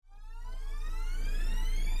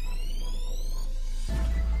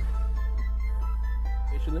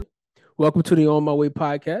officially. Welcome to the On My Way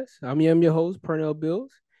podcast. I'm your host, Pernell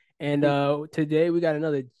Bills. And today we got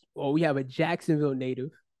we have a Jacksonville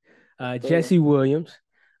native, So, Jesse Williams,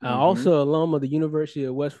 mm-hmm. also alum of the University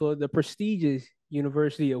of West Florida, the prestigious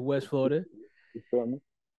University of West Florida. You feel me?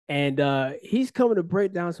 And he's coming to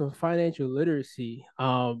break down some financial literacy.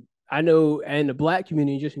 I know, and the Black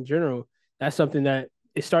community, just in general, that's something that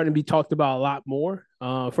is starting to be talked about a lot more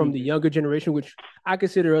from the Mm-hmm. younger generation, which I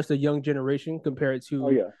consider us the young generation compared Oh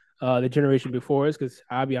to yeah, the generation before us. Because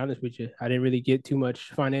I'll be honest with you, I didn't really get too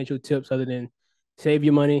much financial tips other than save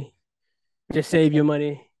your money, just save your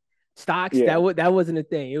money. Stocks yeah, that wasn't a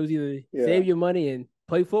thing. It was either yeah. save your money and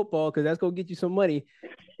play football because that's gonna get you some money.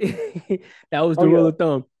 That was Oh the rule yeah. of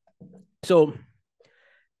thumb. So,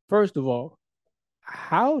 first of all,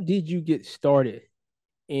 how did you get started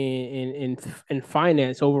in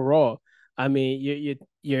finance overall? I mean,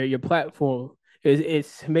 your platform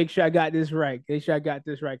is make sure I got this right. Make sure I got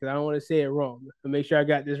this right because I don't want to say it wrong. But make sure I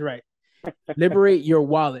got this right. Liberate your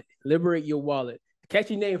wallet. Liberate your wallet.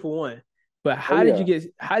 Catchy name for one. But Oh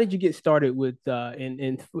yeah. how did you get started with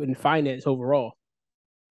in finance overall?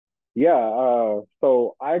 Yeah.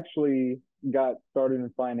 So I actually got started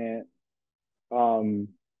in finance um,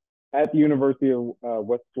 at the University of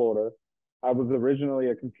West Florida. I was originally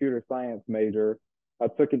a computer science major. I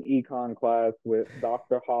took an econ class with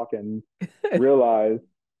Dr. Hawkins, realized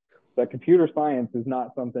that computer science is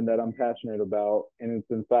not something that I'm passionate about, and it's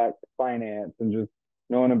in fact finance and just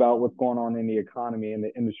knowing about what's going on in the economy and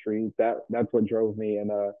the industry. That's what drove me, and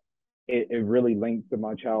it really linked to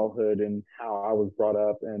my childhood and how I was brought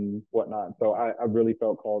up and whatnot. So I really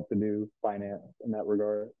felt called to do finance in that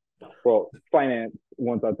regard. Well, finance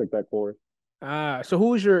once I took that course. So who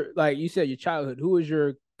was your like you said your childhood? Who was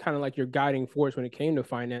your kind of like your guiding force when it came to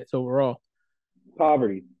finance overall?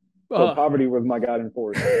 Poverty. So Uh, poverty was my guiding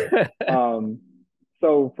force. Um,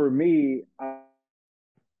 so for me,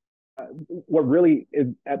 what really is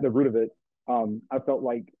at the root of it, I felt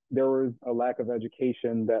like there was a lack of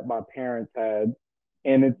education that my parents had,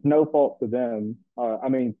 and it's no fault to them. I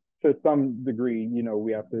mean, to some degree,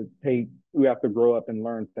 we have to grow up and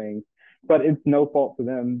learn things, but it's no fault to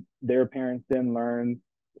them. Their parents didn't learn,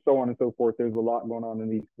 so on and so forth. There's a lot going on in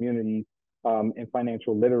these communities, and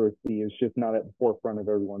financial literacy is just not at the forefront of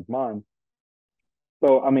everyone's mind.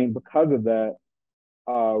 So, I mean, because of that,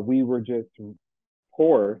 we were just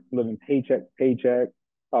poor, living paycheck to paycheck.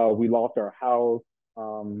 We lost our house.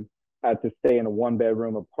 Had to stay in a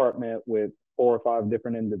one-bedroom apartment with 4 or 5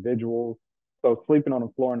 different individuals. So sleeping on the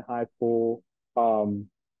floor in high school. Um,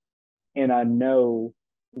 and I know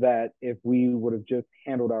that if we would have just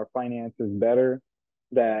handled our finances better,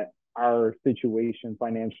 that our situation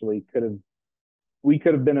financially we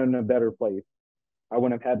could have been in a better place. I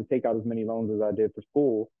wouldn't have had to take out as many loans as I did for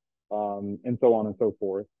school, and so on and so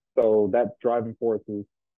forth. So that driving force is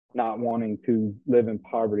not wanting to live in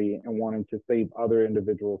poverty and wanting to save other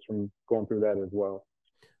individuals from going through that as well.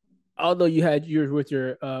 Although you had years with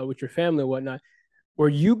your family and whatnot, were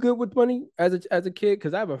you good with money as a kid?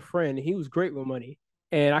 Because I have a friend, he was great with money,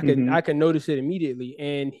 and Mm-hmm. I can notice it immediately.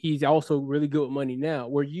 And he's also really good with money now.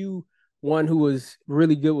 Were you one who was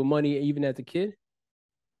really good with money even as a kid?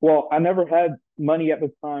 Well, I never had money at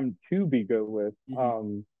the time to be good with.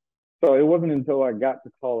 Mm-hmm. So it wasn't until I got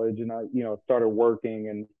to college and started working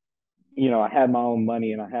and, I had my own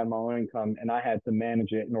money and I had my own income and I had to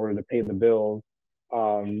manage it in order to pay the bills,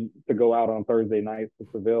 to go out on Thursday nights to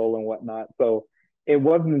Seville and whatnot. So it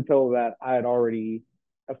wasn't until that I had already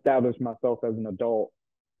established myself as an adult,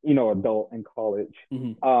 adult in college,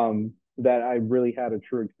 Mm-hmm. that I really had a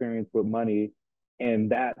true experience with money.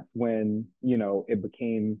 And that's when, it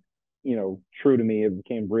became, true to me. It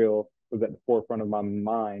became real, was at the forefront of my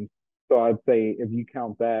mind. So I'd say if you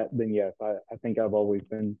count that, then yes, I think I've always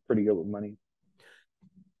been pretty good with money.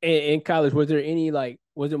 In college, was there any like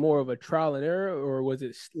was it more of a trial and error, or was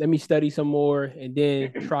it let me study some more and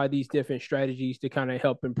then try these different strategies to kind of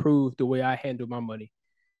help improve the way I handle my money?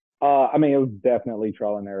 I mean, it was definitely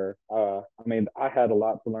trial and error. I mean, I had a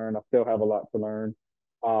lot to learn. I still have a lot to learn.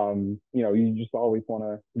 You just always want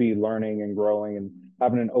to be learning and growing and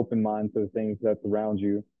having an open mind to the things that's around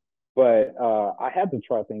you. But I had to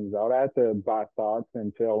try things out. I had to buy stocks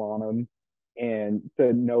and fill on them and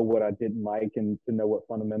to know what I didn't like and to know what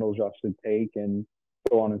fundamentals I should take and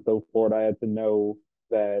so on and so forth. I had to know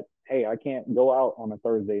that, hey, I can't go out on a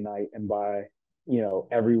Thursday night and buy,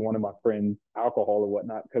 every one of my friends alcohol or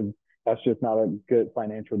whatnot, because that's just not a good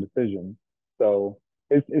financial decision. So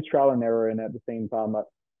it's trial and error. And at the same time,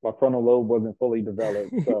 my frontal lobe wasn't fully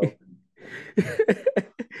developed. So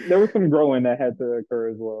there was some growing that had to occur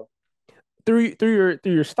as well. Through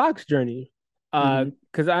your stocks journey. Mm-hmm.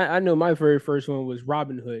 Because I know my very first one was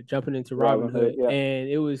Robinhood, jumping into Robinhood. Robinhood, Yeah. and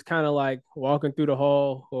it was kind of like walking through the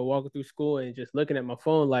hall or walking through school and just looking at my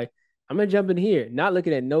phone, like I'm gonna jump in here, not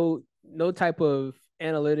looking at no type of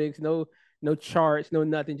analytics, no charts, no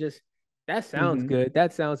nothing. Just that sounds Mm-hmm. good.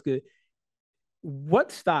 That sounds good.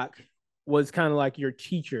 What stock was kind of like your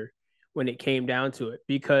teacher when it came down to it?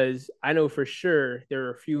 Because I know for sure there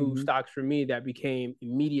are a few Mm-hmm. stocks for me that became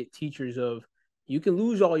immediate teachers of you can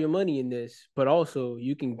lose all your money in this, but also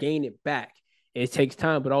you can gain it back. It takes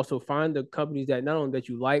time, but also find the companies that not only that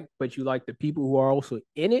you like, but you like the people who are also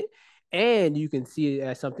in it, and you can see it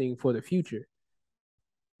as something for the future.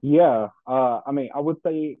 Yeah. I mean, I would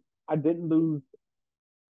say I didn't lose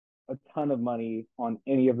a ton of money on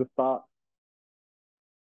any of the stocks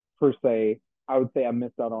per se. I would say I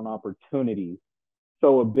missed out on opportunities.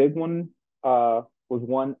 So a big one was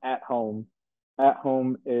one at home. At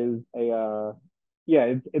home is a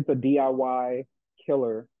yeah, it's a DIY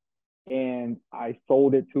killer, and I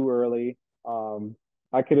sold it too early. Um,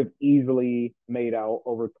 I could have easily made out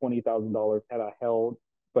over $20,000 had I held,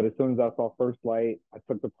 but as soon as I saw first light, I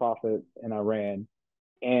took the profits and I ran.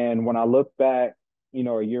 And when I look back, a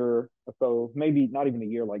year or so, maybe not even a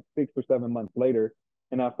year, like 6 or 7 months later,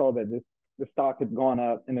 and I saw that the stock had gone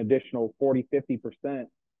up an additional 40, 50%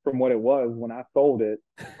 from what it was when I sold it,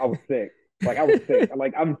 I was sick. Like I was sick.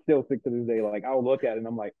 Like I'm still sick to this day. Like I'll look at it and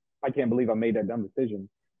I'm like, I can't believe I made that dumb decision.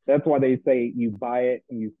 That's why they say you buy it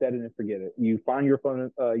and you set it and forget it. You find your fun,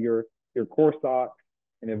 your core stocks,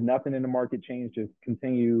 and if nothing in the market changes, just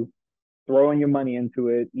continue throwing your money into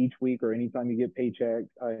it each week or anytime you get paychecks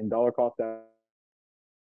and dollar cost average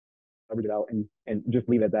it out and just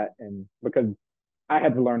leave it at that. And because I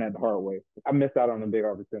had to learn that the hard way, I missed out on a big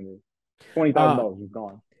opportunity. Twenty thousand uh dollars was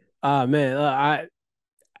gone. man, I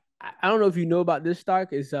don't know if you know about this stock.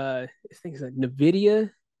 It's this thing's like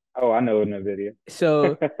Nvidia. Oh, I know Nvidia.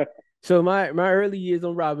 So so my early years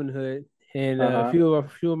on Robinhood and Uh-huh. a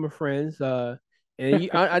few of my friends and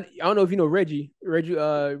I don't know if you know Reggie Oh, I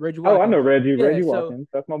Watkins. know Reggie. Yeah, Reggie so Watkins.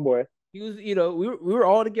 That's my boy. he was, we were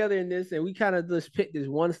all together in this, and we kind of just picked this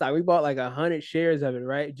one stock. We bought like 100 shares of it,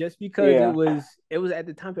 right? Just because Yeah. it was at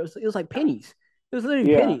the time it was like pennies. It was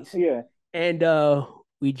literally Yeah. pennies, Yeah. and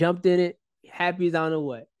we jumped in it, happy as I don't know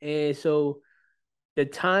what. And so the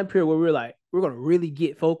time period where we are like, we're gonna really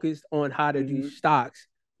get focused on how to do Mm-hmm. stocks,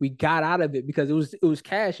 we got out of it because it was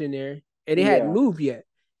cash in there and it hadn't Yeah. moved yet.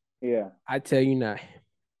 Yeah. I tell you now,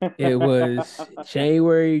 it was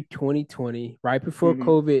January 2020, right before Mm-hmm.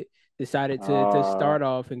 COVID decided to Uh, start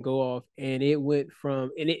off and go off, and it went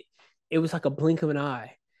from and it was like a blink of an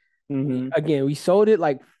eye. mm-hmm. Again, we sold it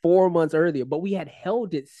like 4 months earlier, but we had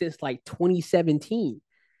held it since like 2017.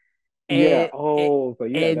 Yeah. and and, Oh, so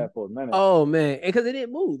you had and that for a minute. oh man, because it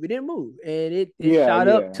didn't move, and it Yeah. shot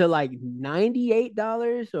up Yeah. to like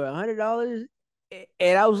 $98 or $100,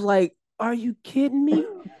 and I was like, "Are you kidding me?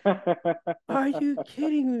 Are you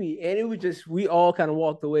kidding me?" And it was just we all kind of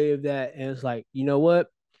walked away of that, and it's like, you know what?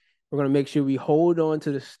 We're gonna make sure we hold on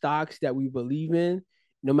to the stocks that we believe in,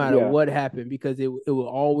 no matter Yeah. what happened, because it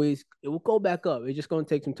will go back up. It's just gonna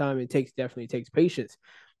take some time. It definitely takes patience.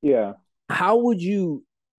 Yeah. How would you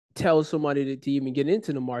tell somebody to even get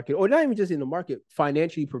into the market, or not even just in the market,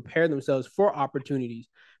 financially prepare themselves for opportunities?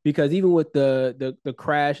 Because even with the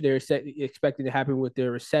crash expecting to happen with the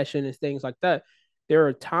recession and things like that, there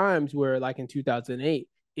are times where, like in 2008,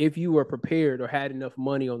 if you were prepared or had enough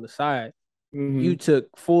money on the side, you Mm-hmm.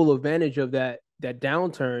 took full advantage of that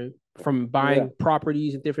downturn from Yeah. buying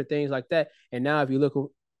properties and different things like that. And now if you look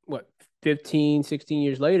what 15, 16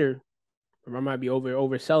 years later, I might be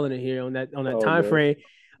overselling it here on that Oh, time good. frame.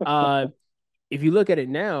 Uh, if you look at it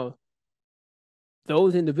now,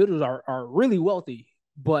 those individuals are really wealthy,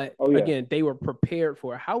 but Oh, yeah. again, they were prepared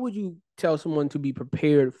for it. How would you tell someone to be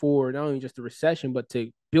prepared for not only just the recession, but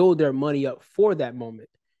to build their money up for that moment?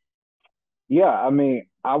 Yeah. I mean,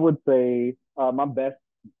 I would say the,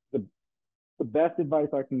 the best advice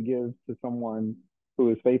I can give to someone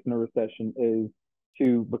who is facing a recession is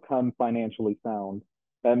to become financially sound.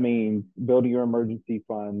 That means building your emergency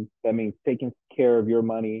fund. That means taking care of your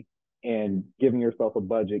money and giving yourself a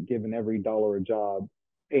budget, giving every dollar a job,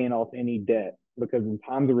 paying off any debt. Because in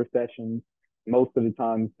times of recession, most of the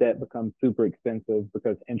time debt becomes super expensive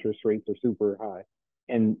because interest rates are super high.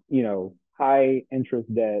 And, high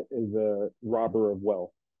interest debt is a robber of wealth.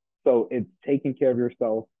 So it's taking care of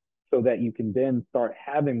yourself so that you can then start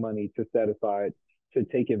having money to set aside to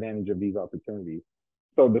take advantage of these opportunities.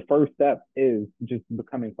 So the first step is just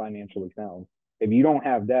becoming financially sound. If you don't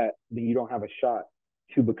have that, then you don't have a shot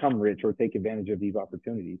to become rich or take advantage of these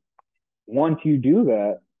opportunities. Once you do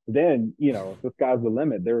that, then, the sky's the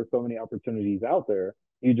limit. There are so many opportunities out there.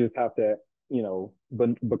 You just have to,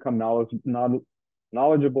 become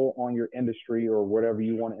knowledgeable on your industry or whatever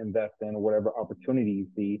you want to invest in or whatever opportunity you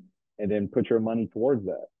see, and then put your money towards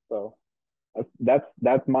that. So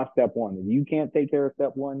that's my step one. If you can't take care of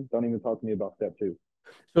step one, don't even talk to me about step two.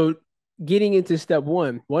 So getting into step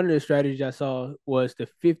one of the strategies I saw was the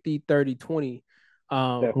 50-30-20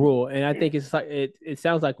 Definitely. rule. And I think it's like it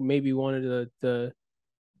sounds like maybe one of the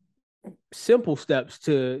simple steps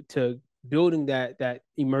to building that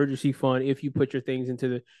emergency fund if you put your things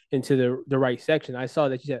into the right section. I saw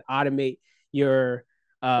that you said your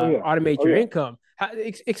Oh yeah. automate Oh your yeah. income.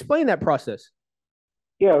 Explain that process.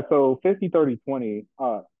 Yeah, so 50, 30, 20.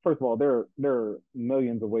 First of all, there are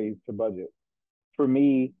millions of ways to budget. For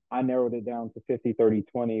me, I narrowed it down to 50, 30,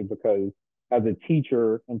 20 because as a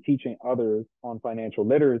teacher and teaching others on financial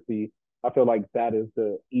literacy, I feel like that is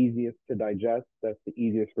the easiest to digest. That's the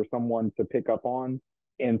easiest for someone to pick up on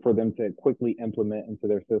and for them to quickly implement into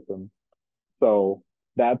their system. So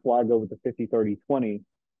that's why I go with the 50, 30, 20.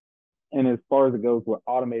 And as far as it goes with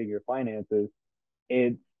automating your finances,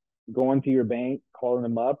 it's going to your bank, calling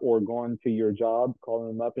them up, or going to your job, calling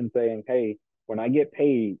them up and saying, hey, when I get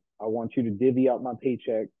paid, I want you to divvy out my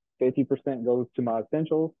paycheck. 50% goes to my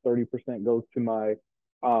essentials, 30% goes to my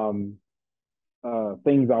um,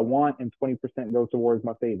 things I want, and 20% goes towards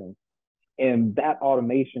my savings. And that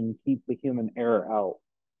automation keeps the human error out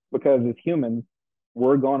because as humans,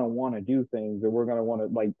 we're going to want to do things and we're going to want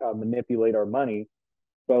to manipulate our money.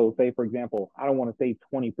 So, say for example, I don't want to save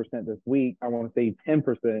 20% this week. I want to save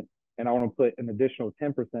 10%, and I want to put an additional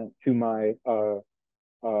 10% to my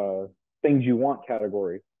uh, things you want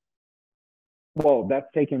category. Well, that's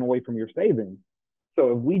taken away from your savings.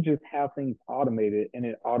 So, if we just have things automated and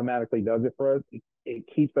it automatically does it for us, it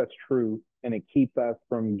keeps us true and it keeps us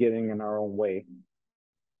from getting in our own way.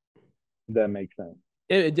 Does that make sense?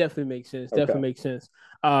 It definitely makes sense. Okay. Definitely makes sense.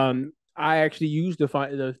 I actually used the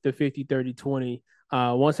 50-30-20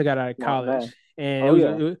 once I got out of Smart college, man. and Oh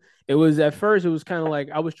yeah. it was at first it was kind of like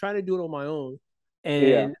I was trying to do it on my own,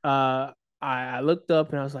 Yeah. and I looked up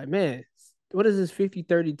and I was like, man, what is this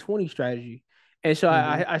 50-30-20 strategy? And so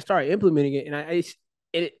Mm-hmm. I started implementing it, and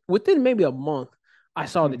it within maybe a month I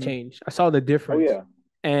saw the Mm-hmm. change. I saw the Oh difference, yeah.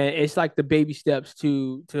 and it's like the baby steps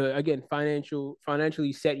to again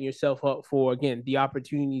financially setting yourself up for again the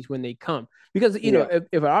opportunities when they come, because Yeah.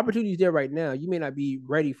 if an opportunity is there right now you may not be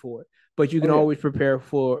ready for it, but you Oh can yeah. always prepare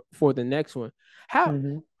for the next one. how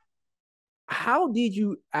Mm-hmm. how did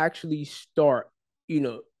you actually start, you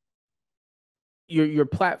know your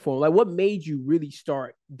platform? Like, what made you really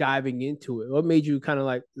start diving into it? What made you kind of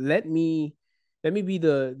like, let me be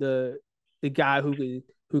the guy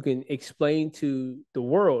who can explain to the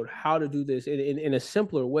world how to do this in a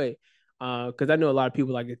simpler way? Because I know a lot of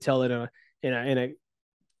people like to tell it in a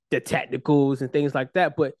the technicals and things like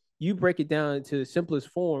that, but you break it down into the simplest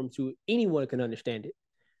form so anyone can understand it.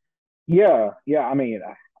 Yeah, yeah. I mean,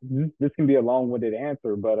 this can be a long-winded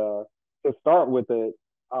answer, but to start with it,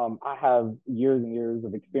 I have years and years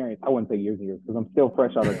of experience. I wouldn't say years and years because I'm still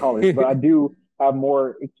fresh out of college, but I do have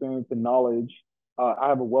more experience and knowledge. I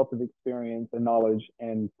have a wealth of experience and knowledge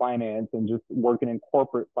and finance and just working in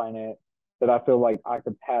corporate finance that I feel like I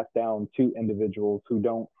could pass down to individuals who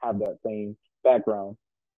don't have that same background.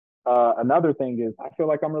 Another thing is I feel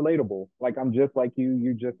like I'm relatable. Like I'm just like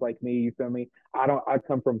you just like me. You feel me? I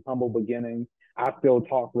come from humble beginnings. I still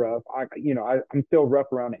talk rough. I'm still rough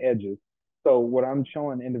around the edges. So what I'm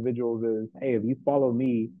showing individuals is, hey, if you follow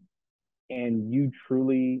me and you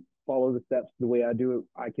truly follow the steps the way I do it,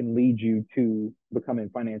 I can lead you to becoming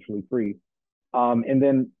financially free. And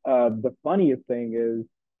then the funniest thing is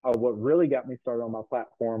what really got me started on my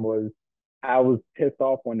platform was I was pissed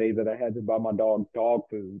off one day that I had to buy my dog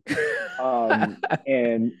food.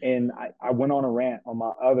 And I went on a rant on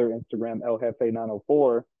my other Instagram, El Jefe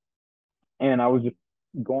 904, and I was just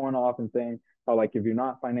going off and saying, oh, like if you're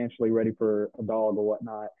not financially ready for a dog or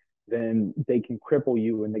whatnot, then they can cripple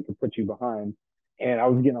you and they can put you behind. And I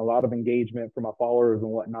was getting a lot of engagement from my followers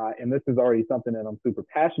and whatnot. And this is already something that I'm super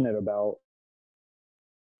passionate about.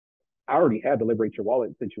 I already had the liberate your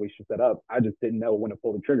wallet situation set up. I just didn't know when to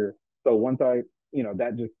pull the trigger. So once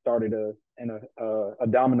that just started a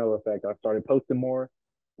domino effect. I started posting more.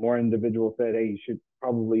 More individuals said, "Hey, you should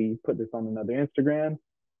probably put this on another Instagram."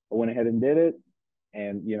 I went ahead and did it,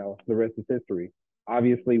 and the rest is history.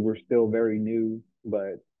 Obviously, we're still very new,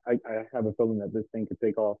 but I have a feeling that this thing could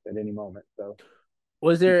take off at any moment. So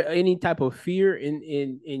Was there any type of fear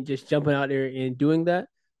in just jumping out there and doing that?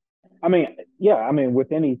 I mean, yeah, I mean,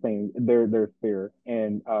 with anything, there's fear,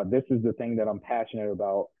 and this is the thing that I'm passionate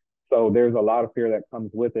about. So there's a lot of fear that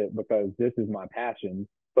comes with it because this is my passion.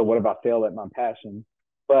 So what if I fail at my passion?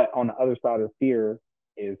 But on the other side of fear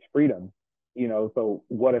is freedom. So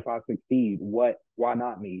what if I succeed? Why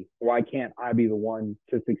not me? Why can't I be the one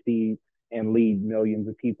to succeed and lead millions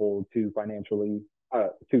of people to financial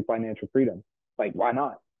freedom? Like, why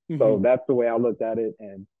not? So Mm-hmm. that's the way I looked at it,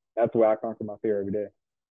 and that's the way I conquer my fear every day.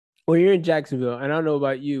 Well, you're in Jacksonville, and I don't know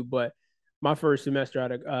about you, but my first semester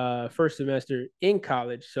in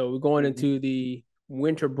college, so we're going Mm-hmm. into the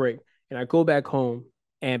winter break, and I go back home.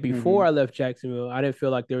 And before Mm-hmm. I left Jacksonville, I didn't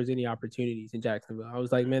feel like there was any opportunities in Jacksonville. I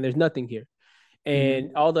was like, man, there's nothing here. Mm-hmm.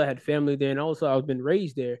 And although I had family there, and also I've been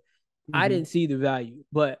raised there, I Mm-hmm. didn't see the value.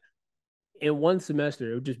 But in one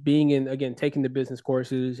semester, just being in again, taking the business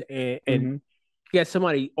courses and Mm-hmm. get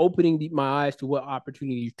somebody opening my eyes to what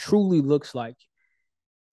opportunity truly looks like.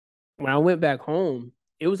 When I went back home,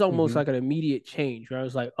 it was almost Mm-hmm. like an immediate change where I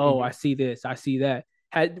was like, oh, I Mm-hmm. see this, I see that.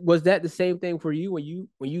 Was that the same thing for you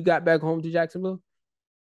when you got back home to Jacksonville?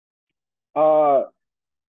 Uh,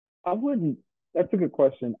 I wouldn't. That's a good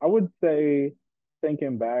question. I would say,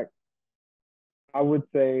 thinking back, I would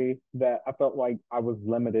say that I felt like I was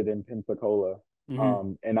limited in Pensacola,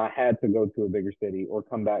 Mm-hmm. and I had to go to a bigger city or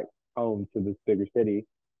come back home to this bigger city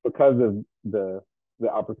because of the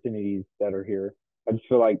opportunities that are here. I just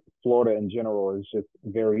feel like Florida in general is just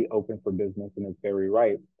very open for business and it's very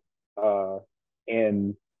ripe. Uh,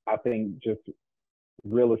 and I think just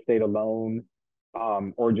real estate alone,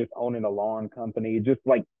 or just owning a lawn company, just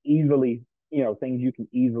like easily, things you can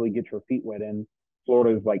easily get your feet wet in.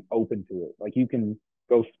 Florida is like open to it. Like you can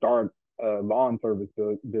go start a lawn service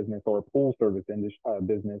business or a pool service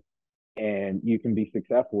business, and you can be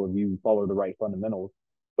successful if you follow the right fundamentals.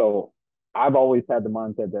 So I've always had the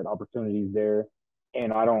mindset that opportunity is there,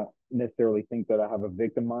 and I don't necessarily think that I have a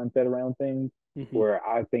victim mindset around things Mm-hmm. where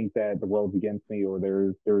I think that the world's against me or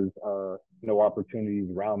there's no opportunities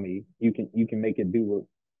around me. You can make it do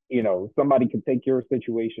what somebody could take your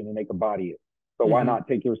situation and they could body it. So why Mm-hmm. not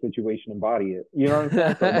take your situation and body it? You know what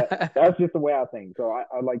I'm saying? So that's just the way I think. So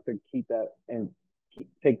I like to keep that and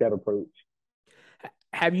take that approach.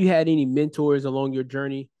 Have you had any mentors along your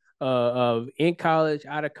journey of in college,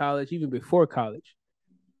 out of college, even before college?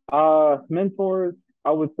 Mentors,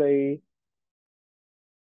 I would say,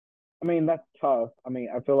 I mean, that's tough. I mean,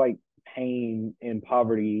 I feel like pain and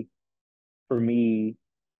poverty for me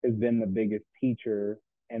has been the biggest teacher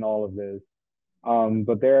in all of this.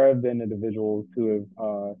 But there have been individuals who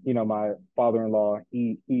have, my father-in-law,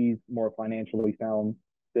 he's more financially sound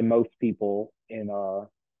than most people. And,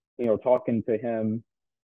 talking to him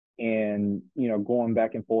and, going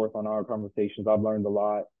back and forth on our conversations, I've learned a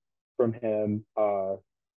lot from him.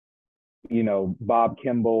 Bob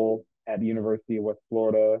Kimball at the University of West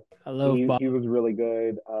Florida. I love He Bob. he was really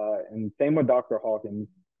good. And same with Dr. Hawkins.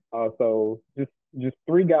 So just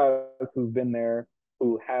three guys who've been there,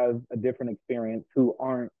 who have a different experience, who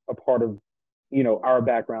aren't a part of, our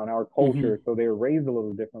background, our Mm-hmm. culture. So they were raised a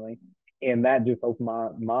little differently. And that just opened my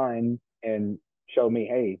mind and showed me,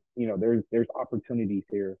 hey, there's opportunities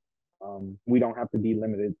here. We don't have to be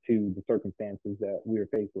limited to the circumstances that we are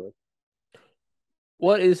faced with.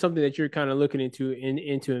 What is something that you're kind of looking into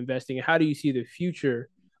investing in? How do you see the future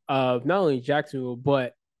of not only Jacksonville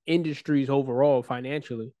but industries overall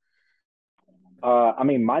financially? I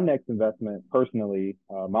mean, my next investment personally,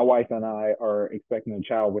 my wife and I are expecting a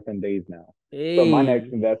child within days now. So my next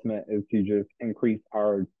Hey. investment is to just increase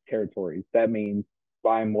our territories. That means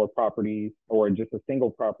buying more properties or just a single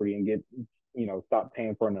property and stop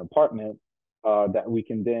paying for an apartment that we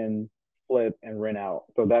can then flip and rent out.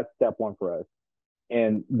 So that's step one for us.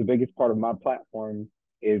 And the biggest part of my platform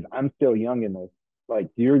is I'm still young in this. Like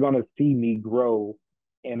you're gonna see me grow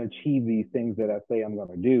and achieve these things that I say I'm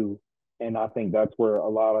gonna do. And I think that's where a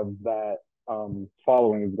lot of that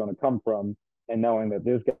following is gonna come from. And knowing that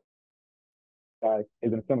this guy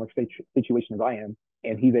is in a similar situation as I am,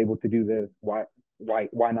 and he's able to do this, why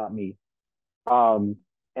not me? Um,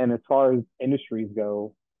 and as far as industries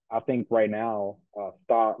go, I think right now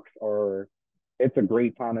stocks are. It's a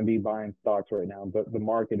great time to be buying stocks right now. But the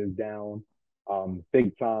market is down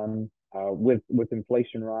big time with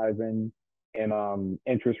inflation rising and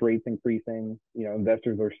interest rates increasing.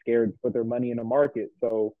 Investors are scared to put their money in the market.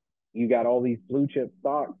 So you got all these blue chip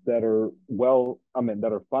stocks that are that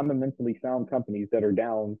are fundamentally sound companies that are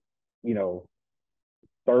down, you know,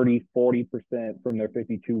 30-40% from their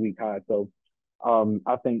 52-week high. So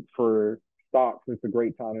I think for stocks, it's a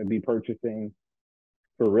great time to be purchasing.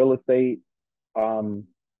 For real estate, um,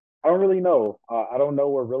 I don't really know. I don't know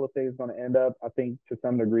where real estate is going to end up. I think to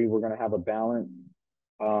some degree we're going to have a balance.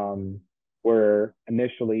 Um, where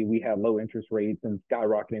initially we had low interest rates and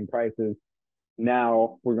skyrocketing prices.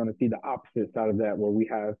 Now we're going to see the opposite side of that, where we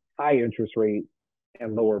have high interest rates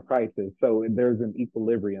and lower prices. So there's an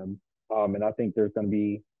equilibrium, and I think there's going to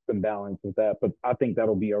be some balance with that. But I think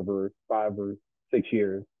that'll be over 5 or 6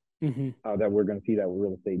 years Mm-hmm. that we're going to see that with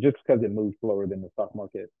real estate, just because it moves slower than the stock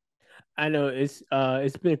market. I know it's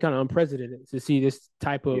been kind of unprecedented to see this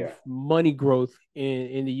type of Yeah. money growth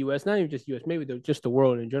in the U.S. Not even just U.S., maybe just the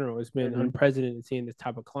world in general. It's been Mm-hmm. unprecedented seeing this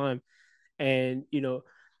type of climb. And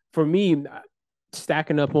for me,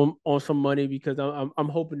 stacking up on some money because I'm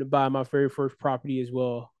hoping to buy my very first property as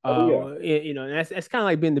well. Oh yeah. And that's kind of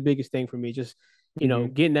like been the biggest thing for me. Just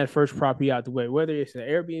Mm-hmm. getting that first property out the way, whether it's an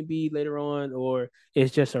Airbnb later on or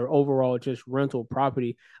it's just an overall just rental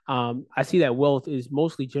property. I see that wealth is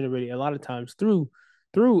mostly generated a lot of times through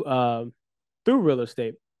through real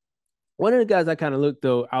estate. One of the guys I kind of look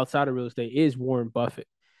though outside of real estate is Warren Buffett.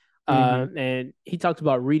 Mm-hmm. And he talks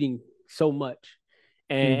about reading so much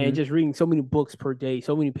and Mm-hmm. just reading so many books per day,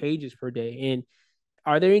 so many pages per day. And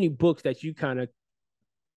are there any books that you kind of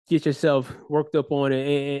get yourself worked up on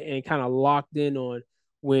and kind of locked in on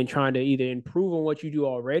when trying to either improve on what you do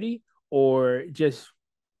already or just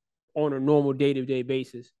on a normal day-to-day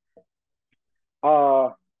basis? Uh,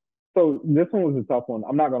 so this one was a tough one.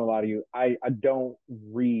 I'm not gonna lie to you. I don't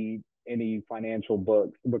read any financial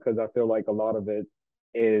books because I feel like a lot of it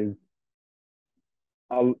is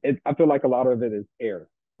I feel like a lot of it is air.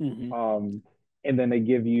 Mm-hmm. Um, and then they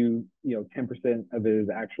give you 10% of it is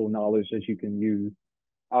actual knowledge that you can use.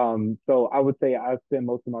 So I would say I spend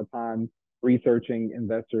most of my time researching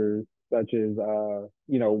investors such as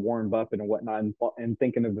Warren Buffett and whatnot, and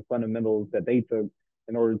thinking of the fundamentals that they took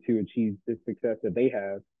in order to achieve the success that they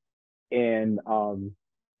have and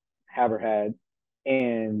have or had,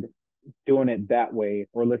 and doing it that way,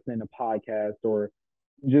 or listening to podcasts, or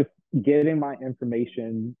just getting my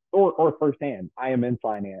information or firsthand. I am in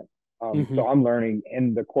finance, Mm-hmm. so I'm learning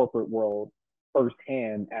in the corporate world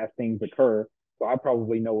firsthand as things occur. So I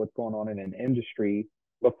probably know what's going on in an industry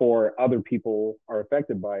before other people are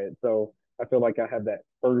affected by it. So I feel like I have that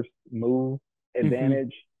first move Mm-hmm.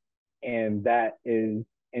 advantage, and that is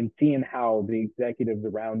and seeing how the executives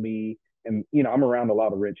around me, and I'm around a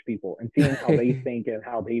lot of rich people, and seeing how they think and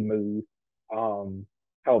how they move um,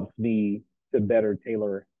 helps me to better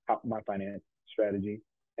tailor my finance strategy,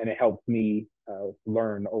 and it helps me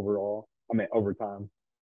learn overall. I mean, over time.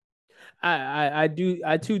 I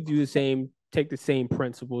too do the same, take the same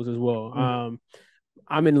principles as well. Mm-hmm.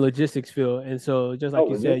 I'm in the logistics field, and so just Oh, like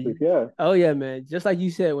you said, logistics, yeah. oh yeah, man, just like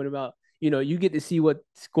you said, when about you get to see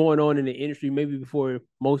what's going on in the industry maybe before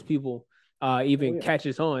most people Oh even yeah.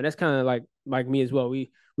 catches on. That's kind of like me as well.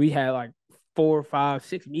 We had like 4, 5,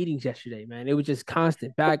 6 meetings yesterday, man. It was just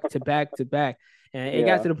constant, back to back to back, and it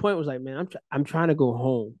got Yeah. to the point where it was like, man, I'm trying to go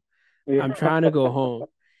home. I'm Yeah. trying to go home.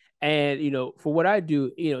 And for what I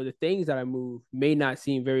do, the things that I move may not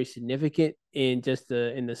seem very significant in just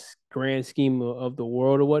the grand scheme of the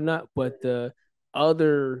world or whatnot, but the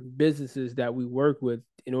other businesses that we work with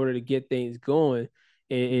in order to get things going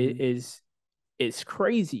Mm-hmm. is it's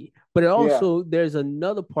crazy. But it Yeah. also there's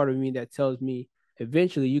another part of me that tells me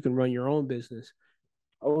eventually you can run your own business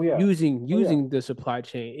Oh yeah. using Oh yeah. using the supply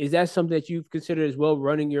chain. Is that something that you've considered as well,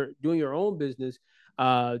 doing your own business,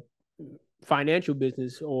 uh, financial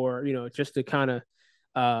business, or just to kind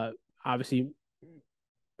of obviously,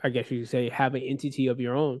 I guess you could say, have an entity of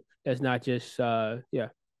your own that's not just yeah.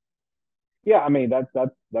 Yeah. I mean, that's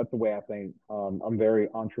the way I think. I'm very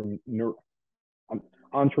I'm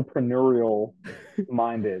entrepreneurial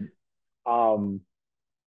minded. Um,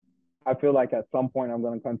 I feel like at some point I'm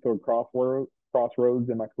going to come to a crossroads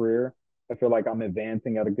in my career. I feel like I'm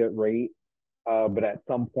advancing at a good rate, but at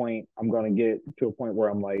some point I'm going to get to a point where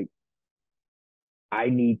I'm like, I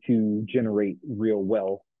need to generate real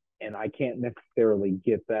wealth, and I can't necessarily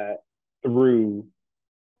get that through,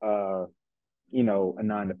 uh, a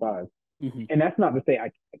 9 to 5. Mm-hmm, And that's not to say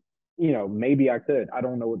maybe I could. I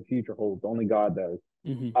don't know what the future holds. Only God does.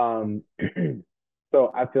 mm-hmm. Um,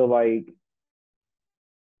 so I feel like,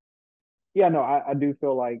 yeah, no, I do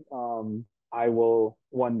feel like I will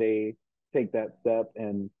one day take that step,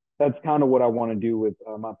 and that's kind of what I want to do with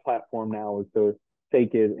my platform now, is to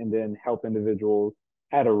take it and then help individuals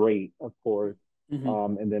at a rate, of course,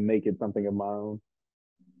 Mm-hmm. and then make it something of my own.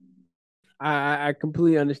 I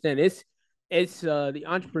completely understand. It's the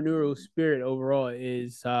entrepreneurial spirit overall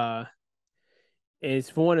is for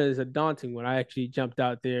one is a daunting one. I actually jumped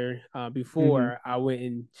out there Mm-hmm. before I went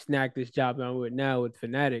and snagged this job that I'm with now with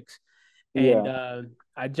Fanatics. And Yeah.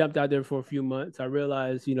 I jumped out there for a few months. I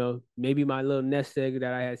realized, maybe my little nest egg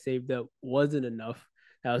that I had saved up wasn't enough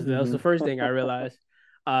That was the Hmm. first thing I realized.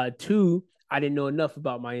 Two, I didn't know enough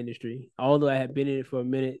about my industry. Although I had been in it for a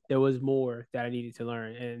minute, there was more that I needed to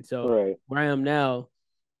learn. And so Right. where I am now,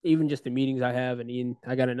 even just the meetings I have, and even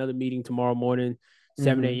I got another meeting tomorrow morning, Hmm.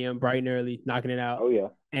 7 a.m., bright and early, knocking it out. Oh yeah.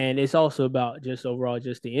 And it's also about just overall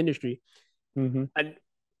just the industry. Hmm. And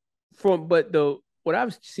but the what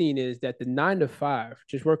I've seen is that the 9 to 5,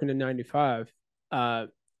 just working the 9 to 5, uh,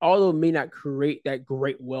 although it may not create that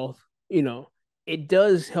great wealth, it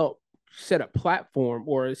does help set a platform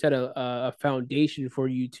or set a foundation for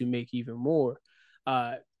you to make even more.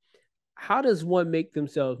 Uh, how does one make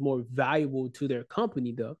themselves more valuable to their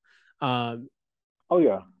company though? Um, Oh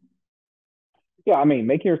yeah. Yeah, I mean,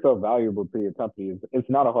 making yourself valuable to your company is it's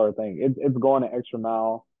not a hard thing. It's going an extra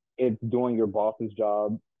mile. It's doing your boss's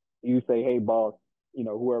job. You say, hey, boss,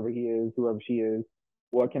 whoever he is, whoever she is,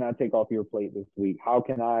 what can I take off your plate this week? How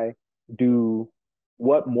can I do,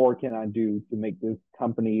 what more can I do to make this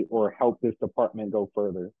company or help this department go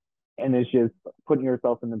further? And it's just putting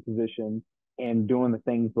yourself in the position and doing the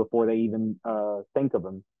things before they even think of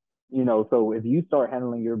them. So if you start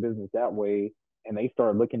handling your business that way, and they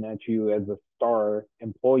start looking at you as a star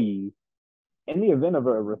employee, in the event of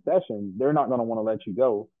a recession, they're not going to want to let you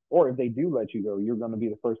go. Or if they do let you go, you're going to be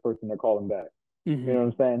the first person they're calling back. You mm-hmm. know what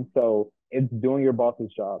I'm saying? So it's doing your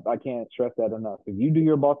boss's job. I can't stress that enough. If you do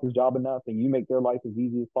your boss's job enough and you make their life as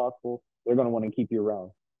easy as possible, they're going to want to keep you around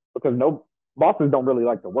because no bosses don't really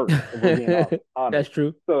like to work if we're being That's honest.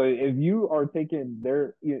 true. So if you are taking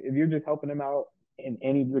their, if you're just helping them out in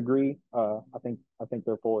any degree, I think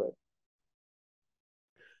they're for it.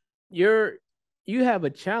 You're you have a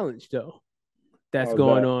challenge though that's How's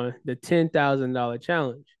going that? on, the $10,000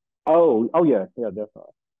 challenge. Oh yeah, yeah,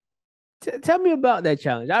 definitely. Tell me about that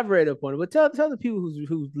challenge. I've read up on it, but tell the people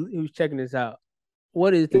who's checking this out.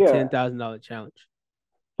 What is the ten Yeah. thousand dollar challenge?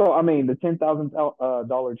 So I mean, the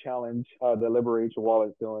 $10,000 challenge that Liberate Your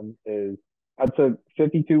Wallet's doing is I took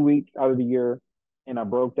 52 weeks out of the year and I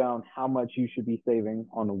broke down how much you should be saving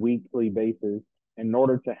on a weekly basis in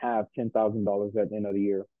order to have $10,000 at the end of the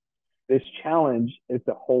year. This challenge is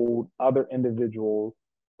to hold other individuals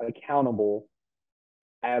accountable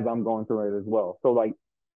as I'm going through it as well. So like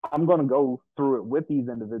I'm going to go through it with these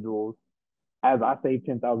individuals as I save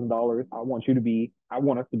 $10,000. I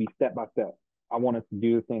want us to be step by step. I want us to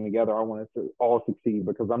do this thing together. I want us to all succeed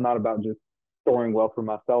because I'm not about just storing wealth for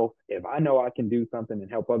myself. If I know I can do something and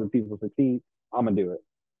help other people succeed, I'm gonna do it.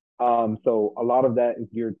 So a lot of that is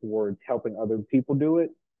geared towards helping other people do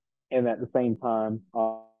it, and at the same time,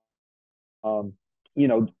 um, you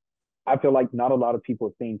know, I feel like not a lot of people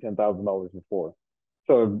have seen $10,000 before.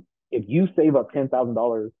 So if you save up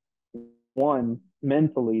 $10,000, one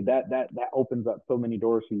mentally that opens up so many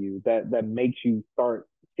doors for you that makes you start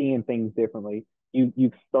seeing things differently.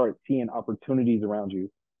 You start seeing opportunities around you.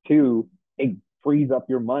 Two, it frees up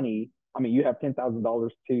your money. I mean, you have $10,000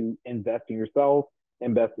 to invest in yourself,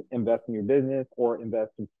 invest in your business, or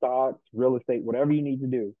invest in stocks, real estate, whatever you need to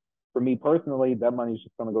do. For me personally, that money is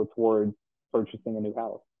just going to go towards purchasing a new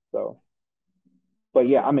house. So but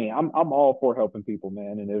yeah, I mean, I'm all for helping people,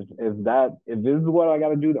 man. And if this is what I got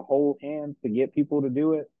to do to hold hands to get people to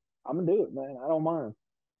do it, I'm gonna do it, man. I don't mind.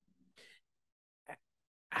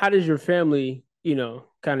 How does your family,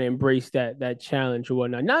 kind of embrace that challenge or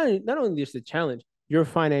whatnot? Not only just the challenge, your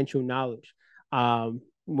financial knowledge.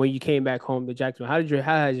 When you came back home to Jacksonville,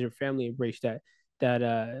 how has your family embraced that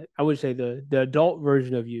I would say the adult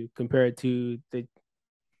version of you compared to the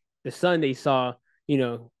son they saw, you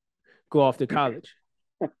know, go off to college?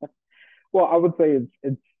 Well, I would say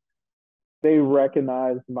it's they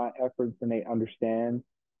recognize my efforts and they understand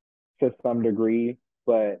to some degree,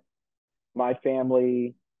 but my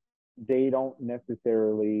family they don't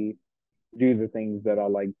necessarily do the things that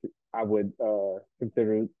I would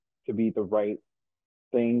consider to be the right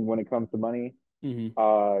thing when it comes to money.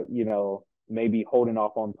 Mm-hmm. Maybe holding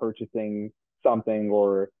off on purchasing something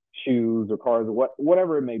or shoes or cars or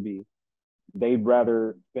whatever it may be. They'd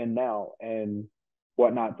rather spend now and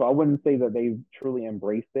whatnot. So I wouldn't say that they've truly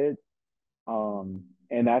embraced it. And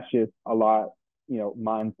that's just a lot,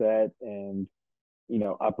 mindset and,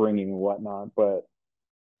 upbringing and whatnot. But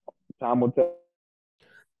time will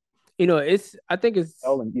I think it's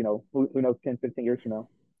tell and, who knows 10, 15 years from now.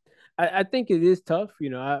 I think it is tough.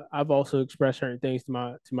 I've also expressed certain things to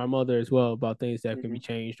my mother as well about things that can be Mm-hmm.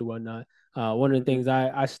 changed or whatnot. One of the Mm-hmm. things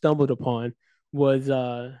I stumbled upon was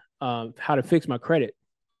how to fix my credit,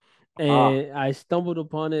 Ah. and I stumbled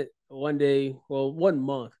upon it one day, well, 1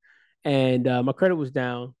 month, and my credit was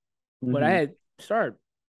down, but I Mm-hmm. had started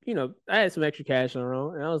I had some extra cash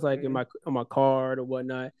on, and I was like in Mm-hmm. my on my card or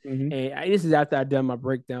whatnot. Mm-hmm. And this is after I'd done my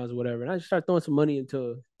breakdowns or whatever, and I just started throwing some money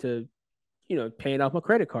into to paying off my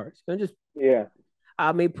credit cards. And just Yeah.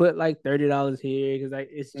 I may put like $30 here because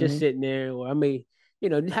it's just Mm-hmm. sitting there, or I may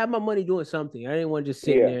have my money doing something. I didn't want just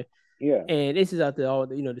sitting Yeah. there. Yeah. And this is after all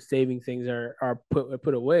the saving things are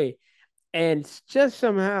put away. And just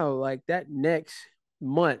somehow, like that next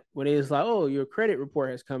month, when it was like, oh, your credit report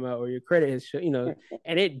has come out, or your credit has,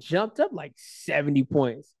 and it jumped up like 70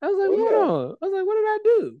 points. I was like, Oh hold yeah. on. I was like, what did I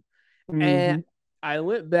do? And Mm-hmm. I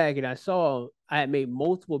went back and I saw I had made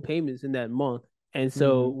multiple payments in that month. And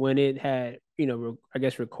so Mm-hmm. when it had, I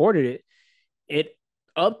guess recorded it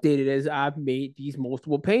updated as I've made these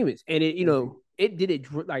multiple payments. And Mm-hmm. it did it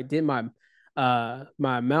like did my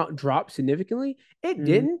amount drop significantly? It Mm-hmm.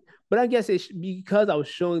 didn't, but I guess it's because I was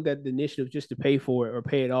showing that the initiative just to pay for it or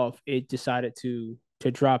pay it off, it decided to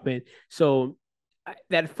drop in. So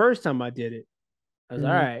that first time I did it, I was all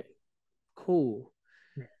Mm-hmm. right, cool.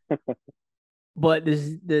 But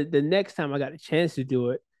the next time I got a chance to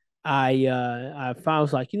do it, I found I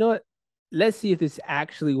was like, you know what? Let's see if this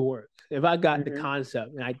actually works. If I got the Mm-hmm.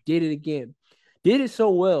 concept, and I did it again, did it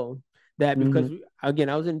so well that Mm-hmm. because again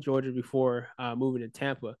I was in Georgia before moving to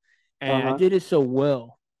Tampa, and I Uh-huh. did it so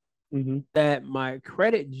well Mm-hmm. that my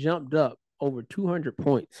credit jumped up over 200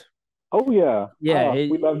 points. Oh yeah. Yeah, Ah,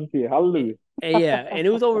 we love to see it. Hallelujah. and it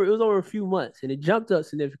was over a few months, and it jumped up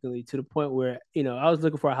significantly to the point where I was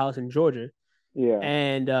looking for a house in Georgia, Yeah.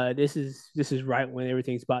 and this is right when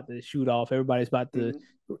everything's about to shoot off. Everybody's about to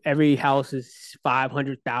Mm-hmm. every house is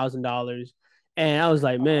 $500,000, and I was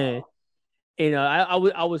like, man, Oh.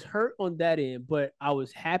 I was hurt on that end, but I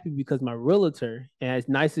was happy because my realtor, and as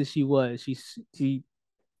nice as she was, she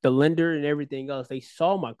the lender and everything else, they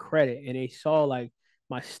saw my credit and they saw like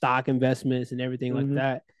my stock investments and everything like Mm-hmm.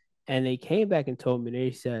 that, and they came back and told me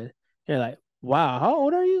they're like, wow, how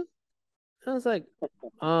old are you? I was like,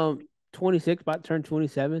 26, about to turn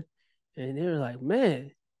 27. And they were like,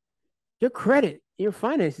 man, your credit, your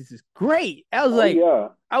finances is great. Oh yeah.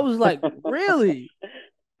 I was like, really?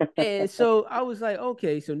 And so I was like,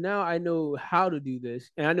 okay, so now I know how to do this.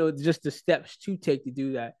 And I know just the steps to take to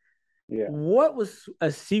do that. Yeah. What was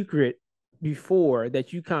a secret before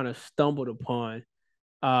that you kind of stumbled upon,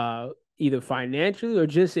 uh, either financially or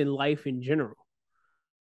just in life in general?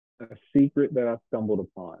 A secret that I stumbled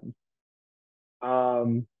upon.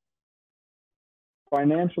 Um,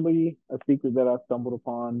 Financially, a secret that I stumbled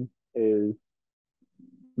upon is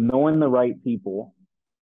knowing the right people,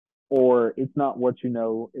 or it's not what you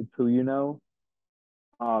know, it's who you know.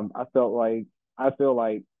 I felt like I feel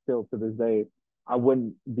like still to this day, I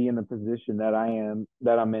wouldn't be in the position that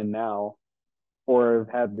I'm in now, or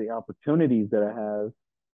have had the opportunities that I have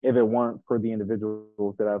if it weren't for the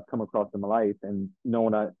individuals that I've come across in my life and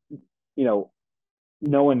you know,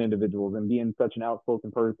 knowing individuals and being such an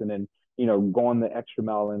outspoken person and going the extra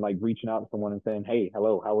mile and like reaching out to someone and saying, hey,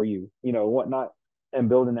 hello, how are you, whatnot, and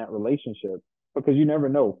building that relationship, because you never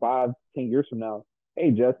know, 5-10 years from now,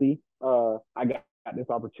 hey Jesse, I got this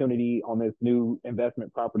opportunity on this new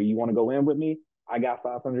investment property, you want to go in with me? I got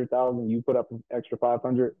 500,000, you put up an extra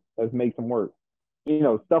 500, let's make some work,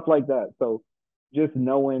 stuff like that. So just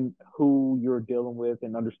knowing who you're dealing with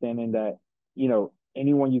and understanding that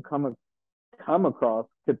anyone you come across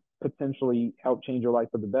could potentially help change your life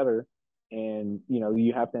for the better. And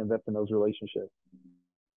you have to invest in those relationships.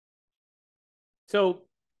 So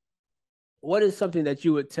what is something that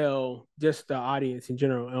you would tell just the audience in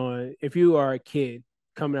general on if you are a kid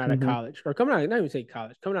coming out of Mm-hmm. college or coming out, not even say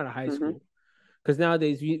college, coming out of high Mm-hmm. school? Because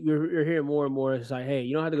nowadays you're hearing more and more. It's like, hey,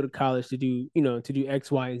 you don't have to go to college to do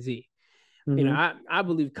X, Y, and Z. Mm-hmm. I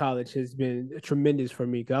believe college has been tremendous for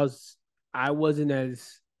me because I wasn't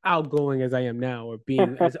as outgoing as I am now or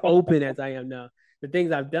being as open as I am now. The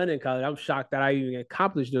things I've done in college, I'm shocked that I even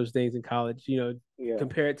accomplished those things in college, Yeah.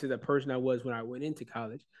 compared to the person I was when I went into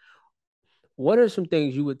college. What are some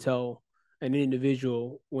things you would tell an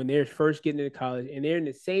individual when they're first getting into college and they're in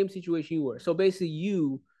the same situation you were? So basically,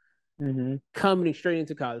 you Mm-hmm. coming straight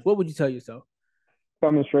into college, what would you tell yourself?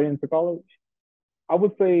 Coming straight into college, I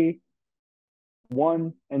would say,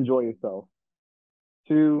 one, enjoy yourself.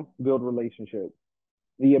 Two, build relationships.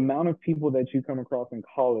 The amount of people that you come across in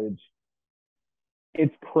college,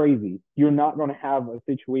 it's crazy. You're not going to have a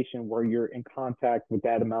situation where you're in contact with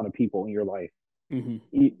that amount of people in your life.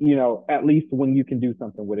 Mm-hmm. At least when you can do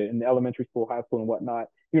something with it in elementary school, high school, and whatnot,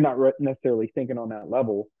 you're not necessarily thinking on that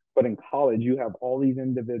level. But in college, you have all these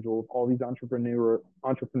individuals, all these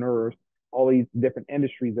entrepreneurs, all these different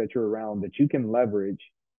industries that you're around that you can leverage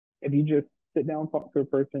if you just sit down, talk to a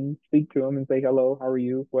person, speak to them, and say hello, how are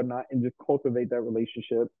you, whatnot, and just cultivate that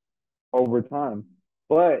relationship over time.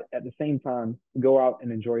 But at the same time, go out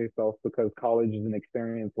and enjoy yourself because college is an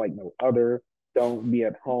experience like no other. Don't be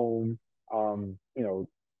at home, you know,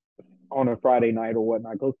 on a Friday night or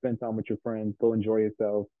whatnot. Go spend time with your friends. Go enjoy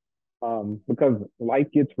yourself. Because life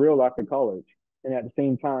gets real after college. And at the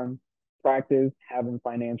same time, practice having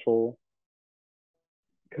financial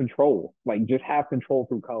control. Like just have control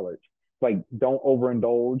through college. Like don't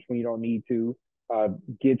overindulge when you don't need to. Uh,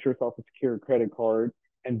 get yourself a secure credit card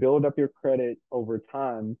and build up your credit over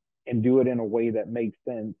time and do it in a way that makes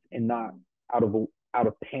sense and not out of out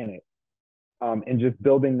of panic. And just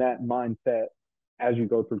building that mindset as you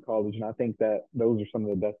go through college. And I think that those are some of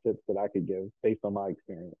the best tips that I could give based on my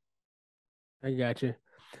experience. I got you.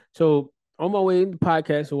 So on my way in the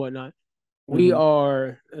podcast and whatnot, we Mm-hmm.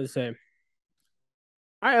 are, let's say,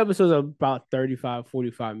 our episodes are about 35,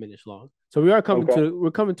 45 minutes long. So Okay.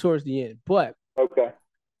 we're coming towards the end. But Okay.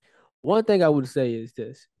 one thing I would say is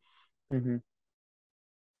this. Mm-hmm.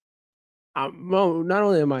 Not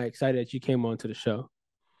only am I excited that you came onto the show,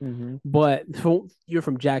 Mm-hmm. but you're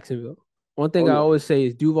from Jacksonville. One thing Oh I yeah. always say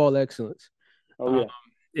is Duval excellence. Oh Um,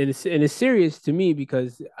 yeah. and it's serious to me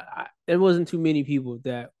because there wasn't too many people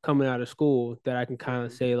that coming out of school that I can kind of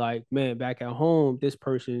Mm-hmm. say like, man, back at home, this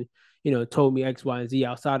person, told me X, Y, and Z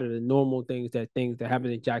outside of the normal things that happen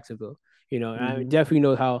in Jacksonville. And I Mm-hmm. definitely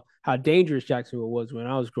know how dangerous Jacksonville was when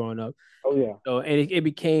I was growing up. Oh yeah. So and it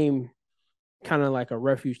became kind of like a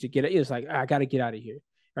refuge to get. It's like I got to get out of here,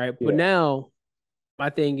 right? But Yeah. now my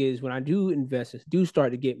thing is when I do invest, do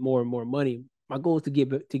start to get more and more money. My goal is to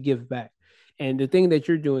give back, and the thing that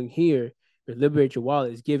you're doing here with Liberate Your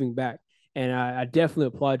Wallet is giving back. And I definitely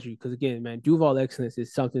applaud you because again, man, Duval excellence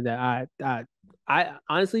is something that I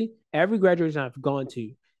honestly every graduation I've gone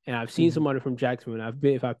to and I've seen Mm-hmm. somebody from Jackson and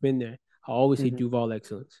if I've been there, I always say Mm-hmm. Duval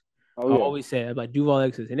excellence. Oh I yeah. always say I'm like Duval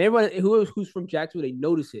excellence, and everyone who's from Jacksonville they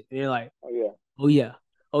notice it and they're like, Oh yeah. oh yeah,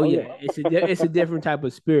 oh Oh yeah, yeah. it's a different type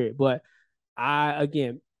of spirit, but I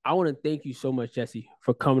want to thank you so much, Jesse,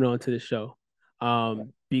 for coming on to the show.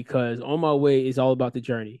 Because on my way is all about the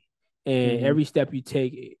journey, and Mm-hmm. every step you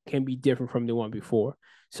take can be different from the one before.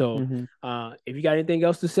 So, Mm-hmm. if you got anything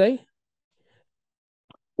else to say,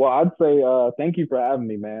 Well, I'd say thank you for having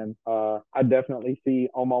me, man. I definitely see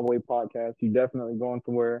On My Way podcast. You definitely going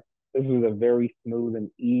somewhere. This was a very smooth and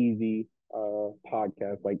easy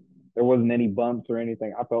podcast. Like there wasn't any bumps or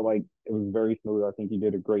anything. I felt like it was very smooth. I think you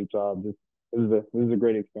did a great job. This is a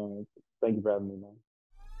great experience. Thank you for having me, man.